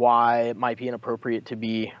reasons why it might be inappropriate to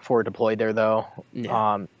be forward deployed there, though.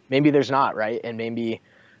 Yeah. Maybe there's not, right? And maybe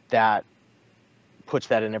that puts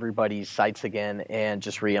that in everybody's sights again and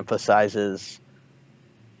just reemphasizes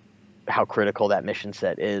how critical that mission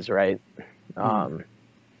set is, right? I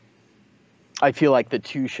feel like the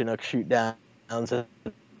two Chinook shoot downs in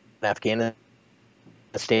Afghanistan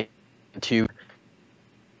to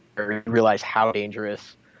realize how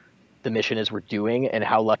dangerous the mission is we're doing and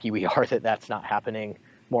how lucky we are that that's not happening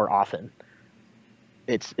more often.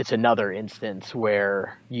 It's another instance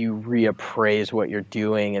where you reappraise what you're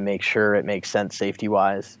doing and make sure it makes sense safety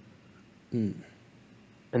wise. And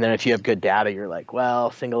then if you have good data, you're like,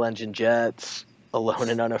 well, single engine jets, alone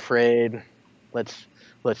and unafraid. Let's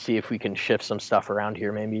see if we can shift some stuff around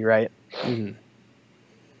here, maybe, right?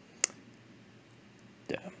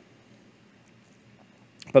 Yeah.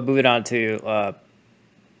 But moving on to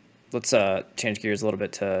let's change gears a little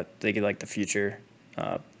bit to thinking like the future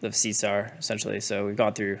of CSAR, essentially. So we've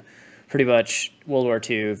gone through pretty much World War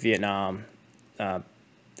II, Vietnam,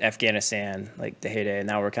 Afghanistan, like the heyday. And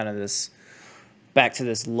now we're kind of back to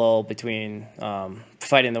this lull between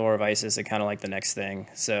fighting the war of ISIS and kind of like the next thing.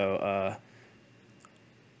 So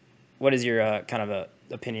what is your kind of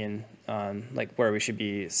opinion on like where we should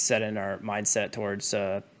be setting our mindset towards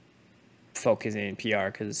focusing PR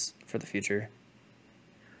for the future?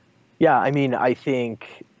 Yeah, I mean, I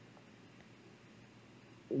think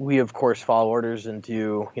we of course follow orders and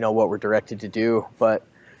do what we're directed to do, but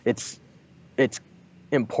it's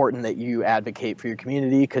important that you advocate for your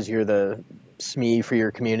community because you're the SME for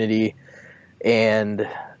your community, and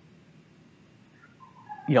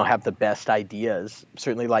have the best ideas,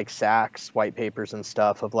 certainly like SACs, white papers and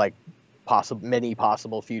stuff of like many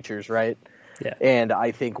possible futures, right? Yeah. And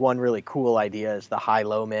I think one really cool idea is the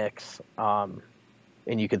high-low mix.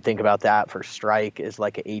 And you could think about that for strike is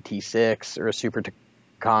like an AT6 or a Super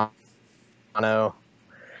Tucano,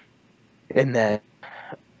 and then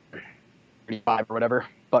 35 or whatever.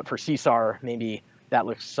 But for CSAR, maybe that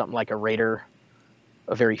looks something like a Raider,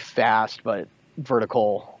 a very fast but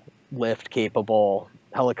vertical lift capable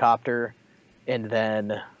helicopter, and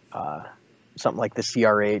then something like the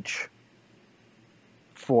CRH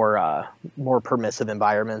for more permissive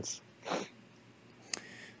environments.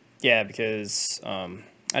 Yeah, because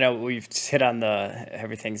I know we've hit on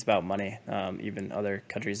everything's about money. Even other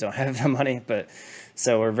countries don't have the money, but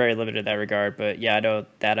so we're very limited in that regard. But yeah, I know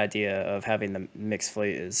that idea of having the mixed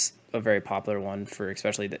fleet is a very popular one for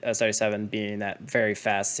especially the S-97 being that very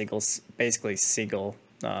fast basically single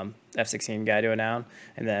F-16 guy to a noun.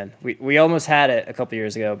 And then we almost had it a couple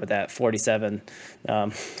years ago, but that 47,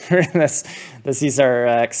 that's the CSAR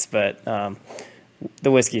X, but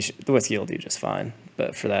the whiskey will do just fine.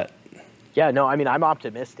 But for that, yeah, no, I mean, I'm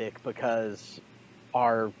optimistic because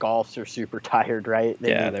our Golfs are super tired, right?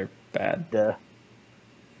 They're bad. The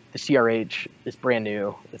CRH is brand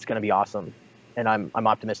new. It's going to be awesome, and I'm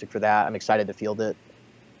optimistic for that. I'm excited to field it.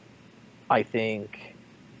 I think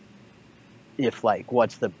if like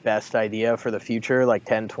what's the best idea for the future, like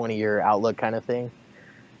 10, 20 year outlook kind of thing,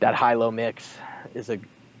 that high-low mix is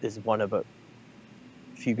one of a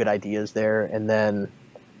few good ideas there. And then,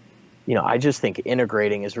 I just think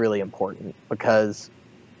integrating is really important because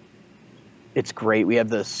it's great. We have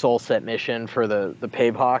the Soul Set mission for the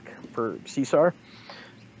Pavehawk for CSAR,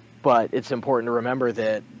 but it's important to remember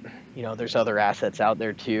that, there's other assets out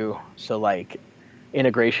there too. So like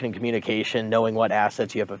integration and communication, knowing what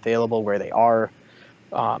assets you have available, where they are,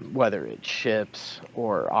 whether it's ships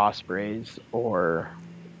or Ospreys, or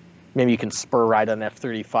maybe you can spur ride an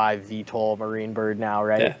F-35 VTOL Marine Bird now,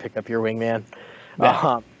 right? Yeah. Pick up your wingman.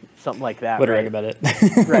 Yeah. Something like that. What a right? write about it.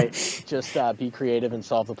 Right. Just be creative and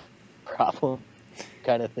solve the problem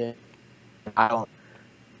kind of thing. I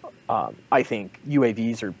think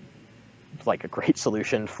UAVs are like a great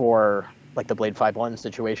solution for like the Blade 5-1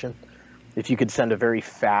 situation. If you could send a very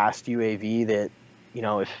fast UAV that,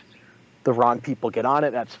 if the wrong people get on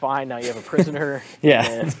it, that's fine. Now you have a prisoner. Yeah.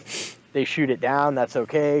 And if they shoot it down, that's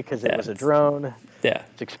okay because it was a drone. Yeah.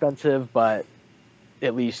 It's expensive, but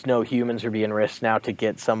at least no humans are being risked now to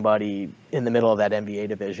get somebody in the middle of that NBA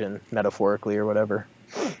division, metaphorically or whatever.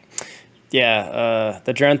 Yeah,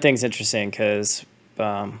 the drone thing's interesting because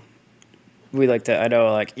I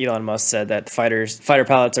know like Elon Musk said that fighter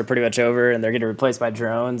pilots are pretty much over and they're getting replaced by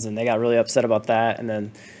drones, and they got really upset about that. And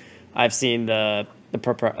then I've seen some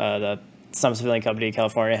civilian company in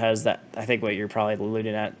California has that, I think what you're probably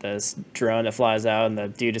alluding at, this drone that flies out and the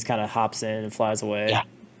dude just kind of hops in and flies away.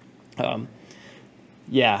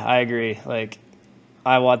 Yeah, I agree. Like,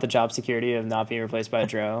 I want the job security of not being replaced by a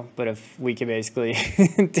drone, but if we can basically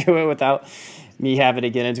do it without me having to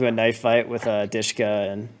get into a knife fight with a Dishka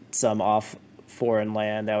and some off foreign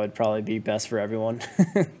land, that would probably be best for everyone.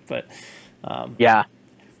 But yeah,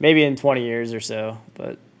 maybe in 20 years or so,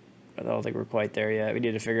 but I don't think we're quite there yet. We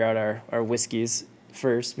need to figure out our whiskeys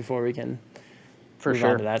first before we can move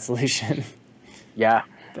on to that solution. Yeah.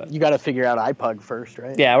 But you got to figure out iPug first,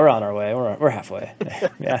 right? Yeah, we're on our way. We're halfway.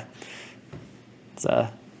 Yeah. It's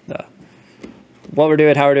what we're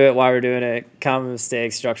doing, how we're doing it, why we're doing it, common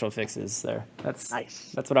mistakes, structural fixes. There. That's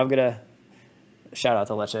nice. That's what I'm gonna shout out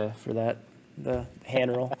to Lt for that, the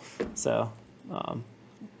hand roll. So,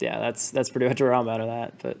 yeah, that's pretty much where I'm at on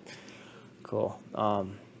that. But cool.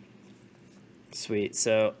 Sweet.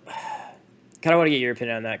 So, kind of want to get your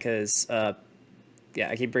opinion on that because. Yeah,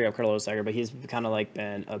 I keep bringing up Col Louis, but he's kind of like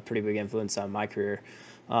been a pretty big influence on my career.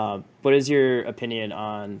 What is your opinion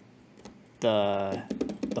on the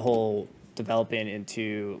whole developing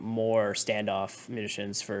into more standoff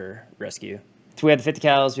munitions for rescue? So we had the 50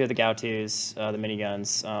 cals, we had the Gautus, the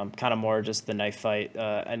miniguns, kind of more just the knife fight.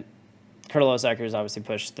 And Col Louis has obviously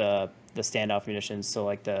pushed the standoff munitions, so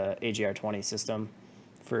like the AGR-20 system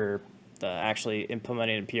for the actually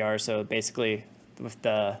implementing in PR. So basically, with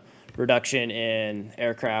the reduction in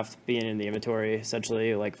aircraft being in the inventory,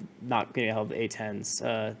 essentially, like not getting help with the A-10s.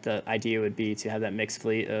 The idea would be to have that mixed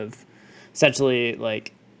fleet of essentially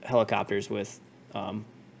like helicopters with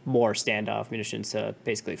more standoff munitions to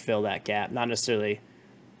basically fill that gap, not necessarily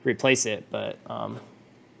replace it, but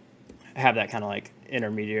have that kind of like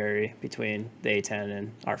intermediary between the A-10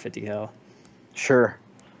 and R-50 cal. Sure.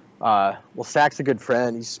 Well, Stack's a good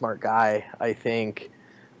friend. He's a smart guy. I think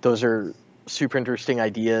those are super interesting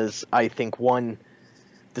ideas. I think the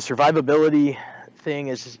survivability thing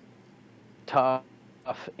is tough,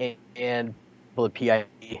 and the PIE,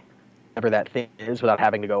 whatever that thing is, without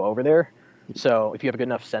having to go over there. So if you have a good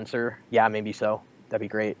enough sensor, yeah, maybe so. That'd be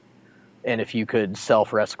great. And if you could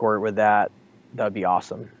self-rescort with that, that'd be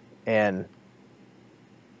awesome. And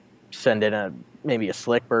send in maybe a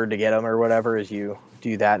slick bird to get them or whatever as you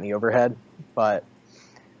do that in the overhead. But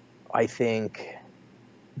I think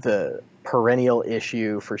the perennial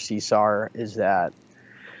issue for CSAR is that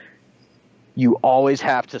you always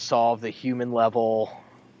have to solve the human level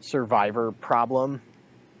survivor problem,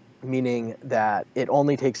 meaning that it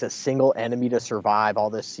only takes a single enemy to survive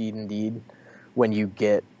all this seed and deed when you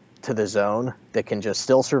get to the zone that can just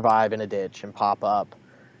still survive in a ditch and pop up.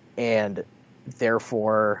 And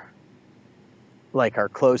therefore, like, our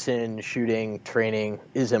close-in shooting training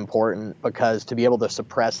is important because to be able to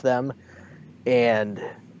suppress them and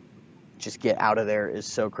just get out of there is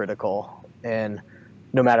so critical. And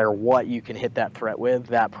no matter what you can hit that threat with,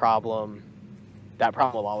 that problem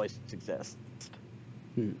will always exist.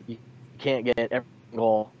 You can't get every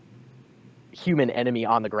single human enemy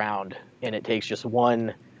on the ground, and it takes just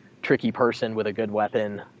one tricky person with a good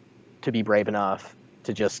weapon to be brave enough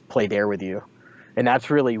to just play dare with you. And that's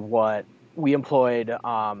really what we employed.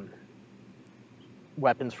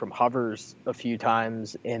 Weapons from hovers a few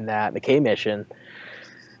times in that Mackay mission,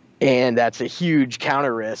 and that's a huge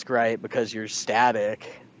counter risk, right? Because you're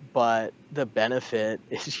static, but the benefit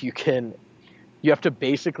is you have to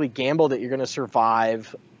basically gamble that you're going to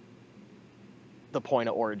survive the point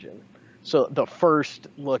of origin. So the first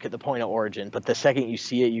look at the point of origin, but the second you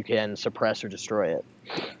see it, you can suppress or destroy it.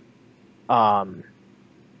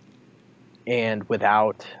 And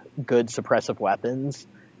without good suppressive weapons,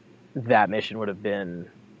 that mission would have been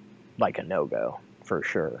like a no-go for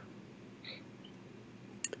sure.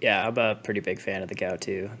 Yeah, I'm a pretty big fan of the Gao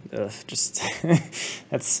too. Just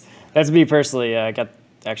that's me personally. I got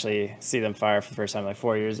to actually see them fire for the first time like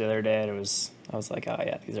 4 years the other day, and I was like, oh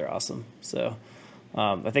yeah, these are awesome. So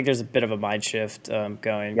I think there's a bit of a mind shift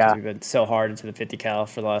going because we've been so hard into the 50 cal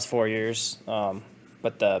for the last 4 years,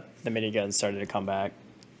 but the miniguns started to come back.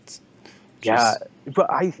 But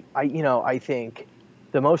I think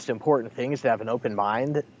the most important thing is to have an open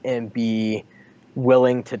mind and be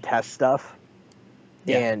willing to test stuff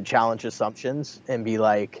and challenge assumptions and be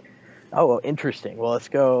like, oh, interesting. Well, let's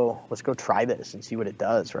go try this and see what it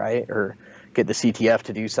does, right? Or get the CTF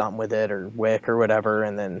to do something with it, or WIC or whatever,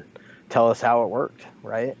 and then tell us how it worked,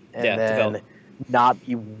 right? And then not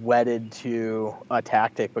be wedded to a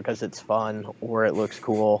tactic because it's fun or it looks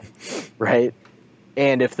cool, right?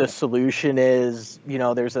 And if the solution is,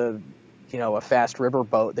 there's a fast river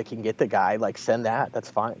boat that can get the guy, like send that. That's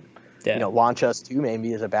fine. Yeah. Launch us too,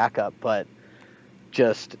 maybe as a backup, but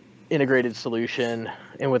just integrated solution,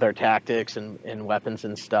 and with our tactics and weapons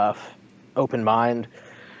and stuff, open mind.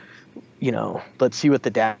 Let's see what the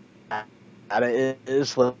data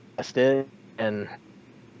is. Let's test it, and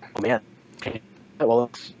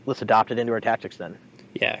let's adopt it into our tactics then.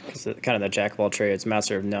 Yeah, because kind of the jack of all trades,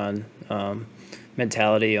 master of none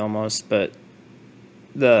mentality almost. But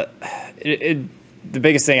the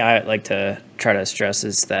biggest thing I like to try to stress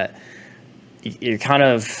is that you're kind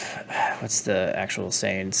of, what's the actual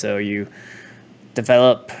saying? So you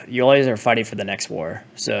always are fighting for the next war.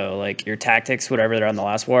 So like your tactics, whatever they're on the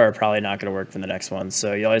last war, are probably not going to work for the next one.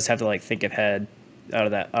 So you always have to like think ahead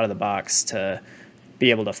out of the box to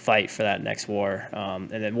be able to fight for that next war.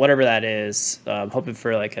 And then whatever that is, I'm hoping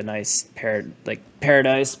for like a nice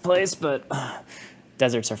paradise place, but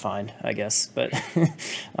deserts are fine, I guess. But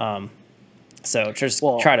so just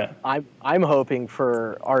try to. I'm hoping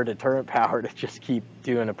for our deterrent power to just keep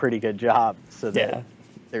doing a pretty good job, so that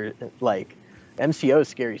they're like, MCO is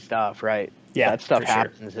scary stuff, right? Yeah, that stuff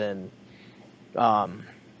happens in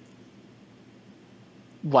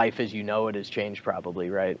life as you know it has changed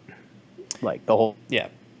probably, right? Like the whole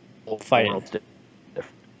fighting. World's different.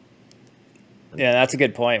 Yeah, that's a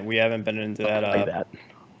good point. We haven't been into that.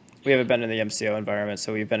 We haven't been in the MCO environment,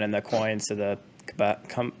 so we've been in the coins, so the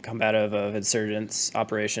combative of insurgents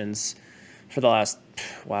operations for the last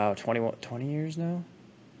 20 years now,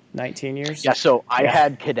 19 years. Yeah, so I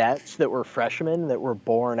had cadets that were freshmen that were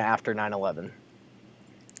born after 9/11.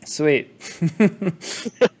 Sweet.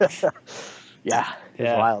 Yeah,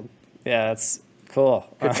 it's wild. Yeah, that's cool.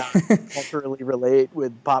 Could not culturally relate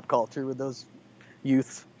with pop culture with those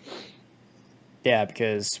youths. Yeah,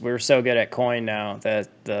 because we're so good at coin now that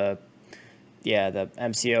the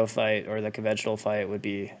MCO fight or the conventional fight would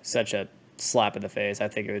be such a slap in the face. I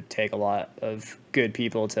think it would take a lot of good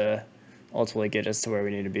people to ultimately get us to where we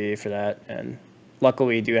need to be for that. And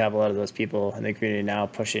luckily, we do have a lot of those people in the community now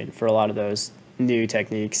pushing for a lot of those new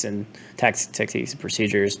techniques and techniques and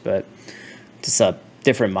procedures, but just a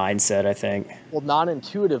different mindset, I think. Well,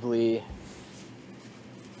 non-intuitively,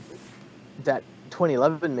 that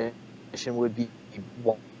 2011 mission would be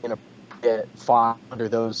fought under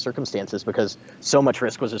those circumstances because so much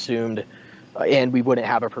risk was assumed, and we wouldn't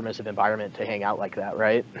have a permissive environment to hang out like that,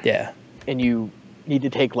 right? Yeah. And you need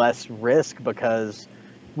to take less risk because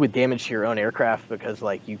with damage to your own aircraft, because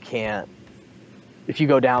like you can't, if you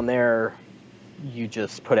go down there, you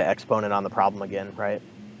just put an exponent on the problem again, right?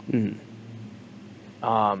 Mm-hmm.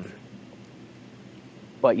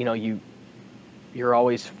 But you're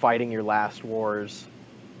always fighting your last war's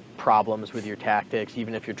problems with your tactics,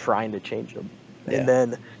 even if you're trying to change them. Yeah. And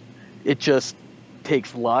then it just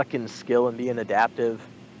takes luck and skill and being adaptive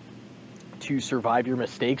to survive your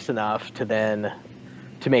mistakes enough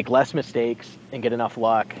to make less mistakes and get enough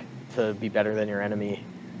luck to be better than your enemy.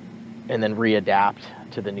 and then readapt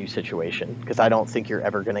to the new situation, because I don't think you're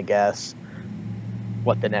ever going to guess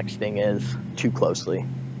what the next thing is too closely.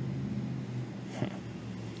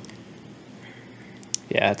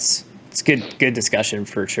 Yeah, it's good discussion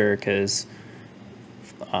for sure, because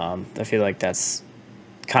I feel like that's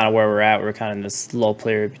kind of where we're at. We're kind of in this low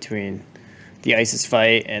period between the ISIS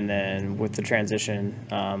fight and then with the transition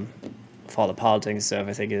with all the politics and stuff.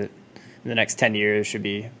 I think in the next 10 years should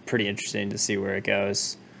be pretty interesting to see where it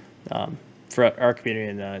goes for our community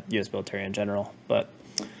and the U.S. military in general. But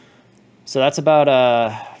so that's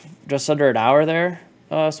about just under an hour there,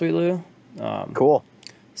 Sweet Lou. Cool.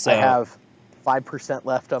 So I have 5%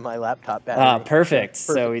 left on my laptop battery. Perfect.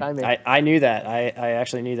 So I knew that. I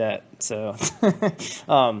actually knew that. So,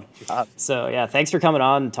 so yeah, thanks for coming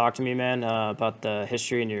on and talk to me, man, about the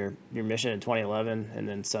history and your mission in 2011, and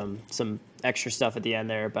then some extra stuff at the end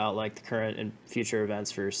there about like the current and future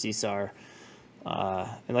events for CSAR.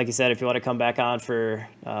 And like you said, if you want to come back on for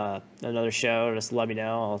another show, just let me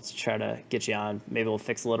know. I'll try to get you on. Maybe we'll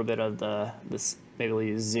fix a little bit of this. Maybe we'll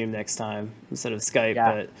use Zoom next time instead of Skype.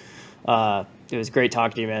 Yeah. But it was great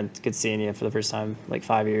talking to you, man. It's good seeing you for the first time in like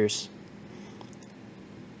 5 years.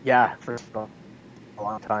 Yeah, for a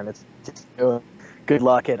long time. It's just good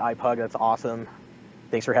luck at iPug. That's awesome.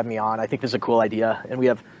 Thanks for having me on. I think this is a cool idea, and we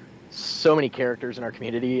have so many characters in our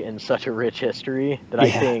community and such a rich history that I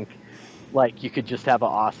think like you could just have an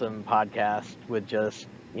awesome podcast with just,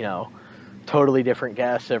 totally different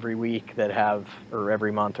guests every week that have, or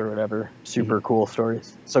every month or whatever, super cool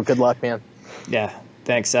stories. So good luck, man. Yeah.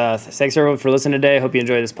 Thanks. Thanks everyone for listening today. Hope you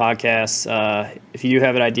enjoyed this podcast. If you do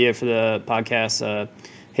have an idea for the podcast,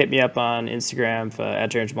 hit me up on Instagram at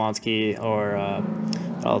Jaron Jablonski, or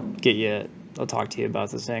I'll talk to you about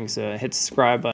this thing. So hit subscribe button.